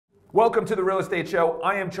Welcome to the Real Estate Show.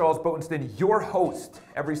 I am Charles Botensten, your host.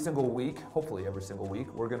 Every single week, hopefully every single week,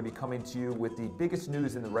 we're going to be coming to you with the biggest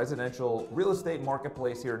news in the residential real estate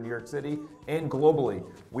marketplace here in New York City and globally.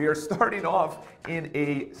 We are starting off in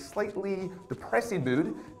a slightly depressing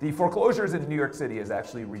mood. The foreclosures in New York City has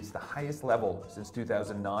actually reached the highest level since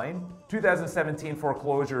 2009. 2017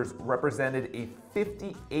 foreclosures represented a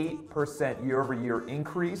 58% year-over-year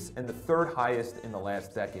increase and the third highest in the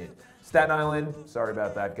last decade. Staten Island, sorry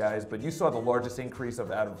about that guys, but you saw the largest increase out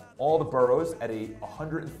of all the boroughs at a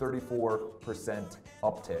 134%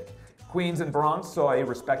 uptick. Queens and Bronx saw a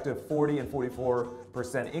respective 40 and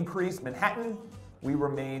 44% increase. Manhattan, we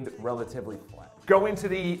remained relatively flat. Going to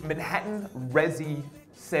the Manhattan resi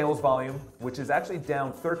sales volume, which is actually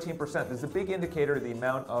down 13%. This is a big indicator of the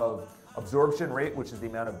amount of absorption rate, which is the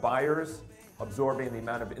amount of buyers absorbing the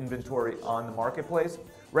amount of inventory on the marketplace.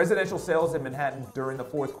 Residential sales in Manhattan during the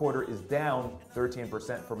fourth quarter is down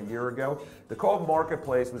 13% from a year ago. The co-op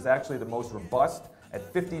marketplace was actually the most robust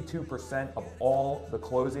at 52% of all the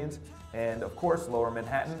closings. And of course, Lower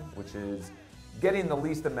Manhattan, which is getting the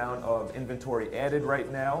least amount of inventory added right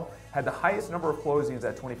now, had the highest number of closings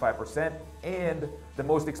at 25% and the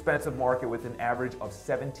most expensive market with an average of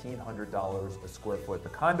 $1,700 a square foot. The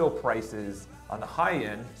condo prices on the high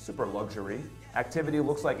end, super luxury, activity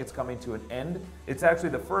looks like it's coming to an end. It's actually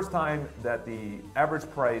the first time that the average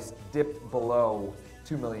price dipped below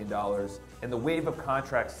 $2 million, and the wave of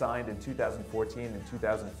contracts signed in 2014 and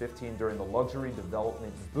 2015 during the luxury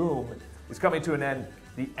development boom is coming to an end.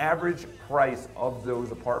 The average price of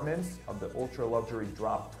those apartments, of the ultra luxury,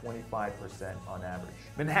 dropped 25% on average.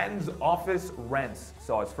 Manhattan's office rents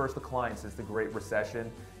saw its first decline since the Great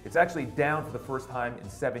Recession. It's actually down for the first time in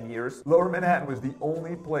 7 years. Lower Manhattan was the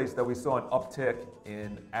only place that we saw an uptick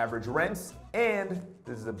in average rents, and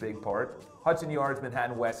this is a big part, Hudson Yards,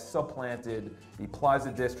 Manhattan West supplanted the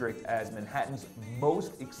Plaza District as Manhattan's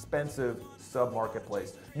most expensive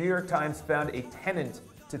sub-marketplace. New York Times found a tenant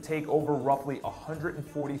to take over roughly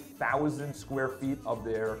 140,000 square feet of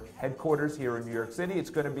their headquarters here in New York City. It's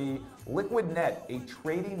going to be LiquidNet, a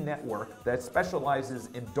trading network that specializes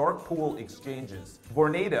in dark pool exchanges.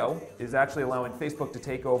 Vornado is actually allowing Facebook to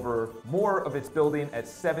take over more of its building at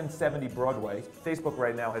 770 Broadway. Facebook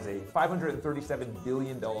right now has a $537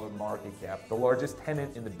 billion market cap, the largest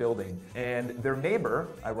tenant in the building. And their neighbor,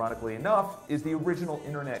 ironically enough, is the original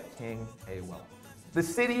internet king, AOL. The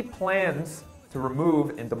city plans to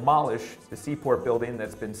remove and demolish the Seaport building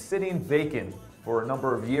that's been sitting vacant for a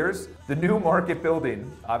number of years. The New Market building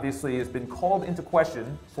obviously has been called into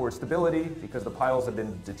question for stability because the piles have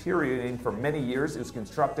been deteriorating for many years. It was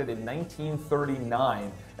constructed in 1939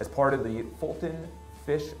 as part of the Fulton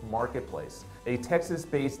Fish Marketplace. A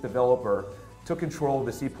Texas-based developer took control of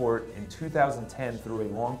the Seaport in 2010 through a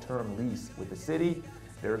long-term lease with the city.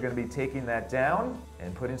 They're going to be taking that down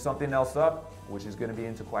and putting something else up, which is going to be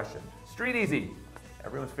into question. StreetEasy,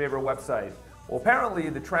 everyone's favorite website. Well, apparently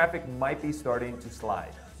the traffic might be starting to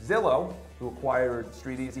slide. Zillow, who acquired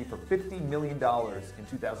StreetEasy for $50 million in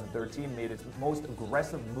 2013, made its most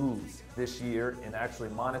aggressive moves this year in actually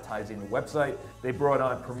monetizing the website. They brought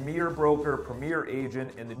on Premier Broker, Premier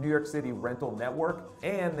Agent, and the New York City Rental Network,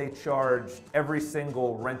 and they charged every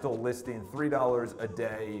single rental listing $3 a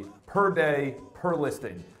day, per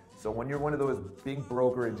listing. So when you're one of those big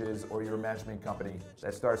brokerages or you're a management company,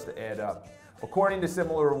 that starts to add up. According to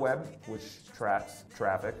SimilarWeb, which tracks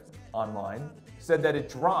traffic online, said that it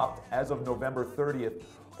dropped as of November 30th,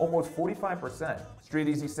 almost 45%.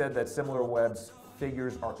 StreetEasy said that SimilarWeb's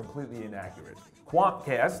figures are completely inaccurate.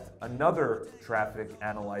 Quantcast, another traffic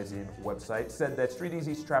analyzing website, said that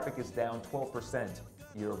StreetEasy's traffic is down 12%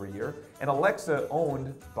 year over year. And Alexa,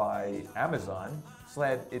 owned by Amazon,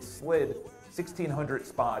 slid 1,600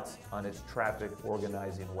 spots on its traffic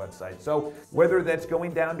organizing website. So whether that's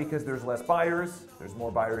going down because there's less buyers, there's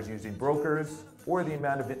more buyers using brokers, or the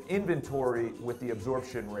amount of inventory with the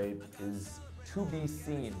absorption rate is to be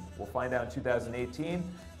seen. We'll find out in 2018,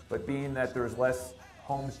 but being that there's less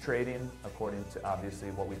homes trading, according to obviously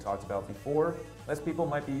what we talked about before, less people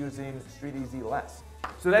might be using StreetEasy less.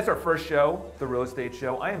 So that's our first show, The Real Estate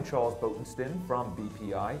Show. I am Charles Botensten from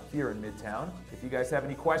BPI here in Midtown. If you guys have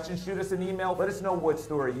any questions, shoot us an email. Let us know what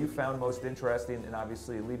story you found most interesting, and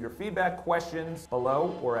obviously leave your feedback, questions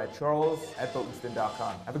below or at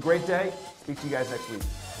charles@botensten.com. Have a great day. Speak to you guys next week.